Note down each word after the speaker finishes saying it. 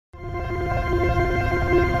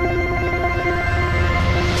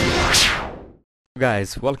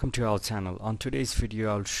Guys, welcome to our channel. On today's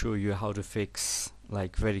video I'll show you how to fix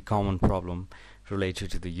like very common problem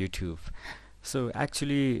related to the YouTube. So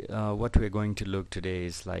actually what we're going to look today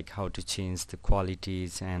is like how to change the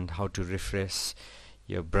qualities and how to refresh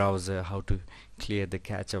your browser, how to clear the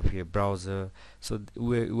cache of your browser. So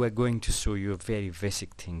we're going to show you very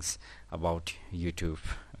basic things about YouTube.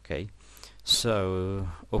 Okay, so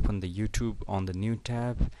open the YouTube on the new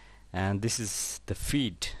tab, and this is the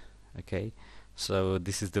feed. Okay, so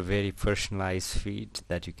this is the very personalized feed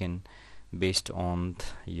that you can based on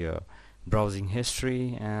your browsing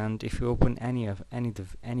history. And if you open any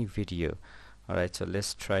video, alright, so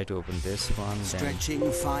let's try to open this one. Stretching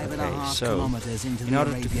 5.5 so kilometers into in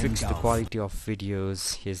order to Arabian fix the Gulf. quality of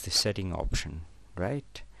videos, here's the setting option,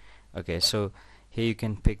 right? Okay, so here you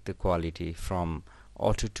can pick the quality from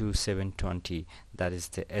auto to 720, that is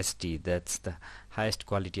the SD, that's the highest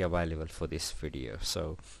quality available for this video.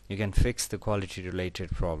 So you can fix the quality related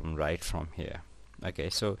problem right from here. Okay,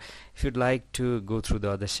 so if you'd like to go through the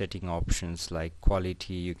other setting options like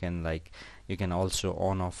quality, you can also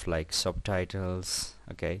on off like subtitles.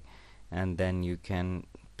 Okay, and then you can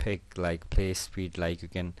pick like play speed, like you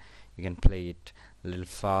can play it a little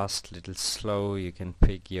fast, little slow, you can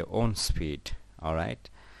pick your own speed. Alright,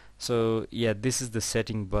 so yeah, this is the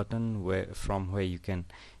setting button where you can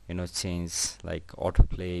change like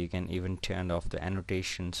autoplay. You can even turn off the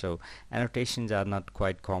annotation. So annotations are not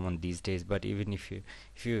quite common these days, but even if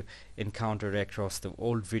you encounter across the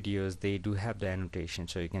old videos, they do have the annotation,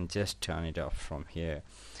 so you can just turn it off from here.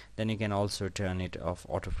 Then you can also turn it off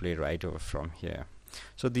autoplay right over from here.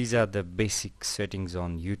 So these are the basic settings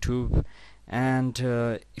on YouTube. And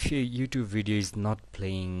if your YouTube video is not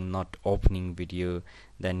playing, not opening video,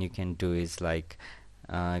 then you can do is like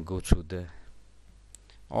go through the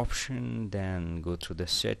option, then go through the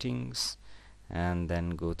settings, and then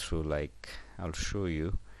go through like I'll show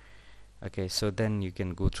you. Okay, so then you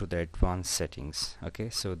can go through the advanced settings. Okay,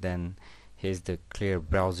 so then here's the clear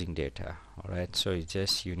browsing data. Alright, so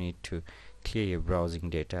you need to clear your browsing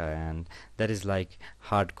data, and that is like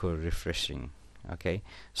hardcore refreshing. Okay,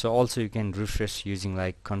 so also you can refresh using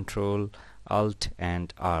like Ctrl+Alt+R,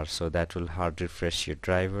 so that will hard refresh your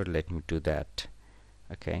driver. Let me do that.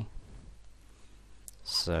 Okay,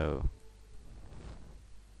 so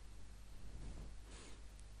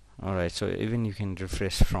alright, so even you can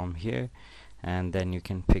refresh from here, and then you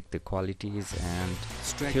can pick the qualities, and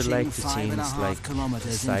if you like to change like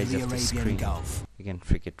the size of the screen, you can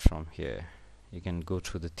pick it from here. You can go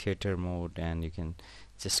through the theater mode, and you can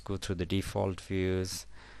just go through the default views.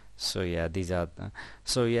 So yeah, these are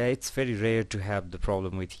it's very rare to have the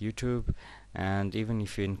problem with YouTube, and even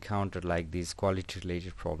if you encounter like these quality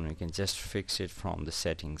related problem, you can just fix it from the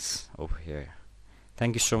settings over here.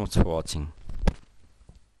 Thank you so much for watching.